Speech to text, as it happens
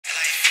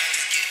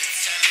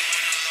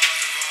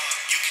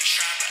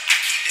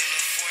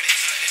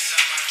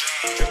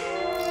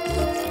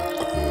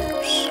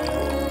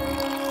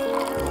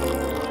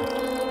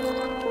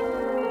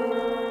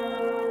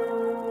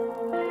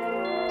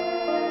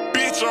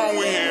on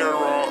with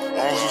Harirocc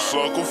on some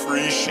sucker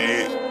free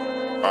shit.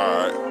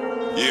 Alright,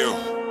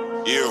 yeah.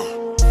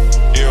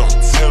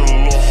 Tell a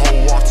little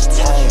hoe watch the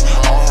tone.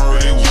 I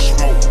heard it was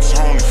smoke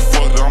Tony.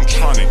 Fuck it, I'm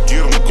tryna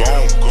get him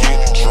gone. Get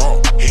the drop,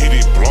 hit it.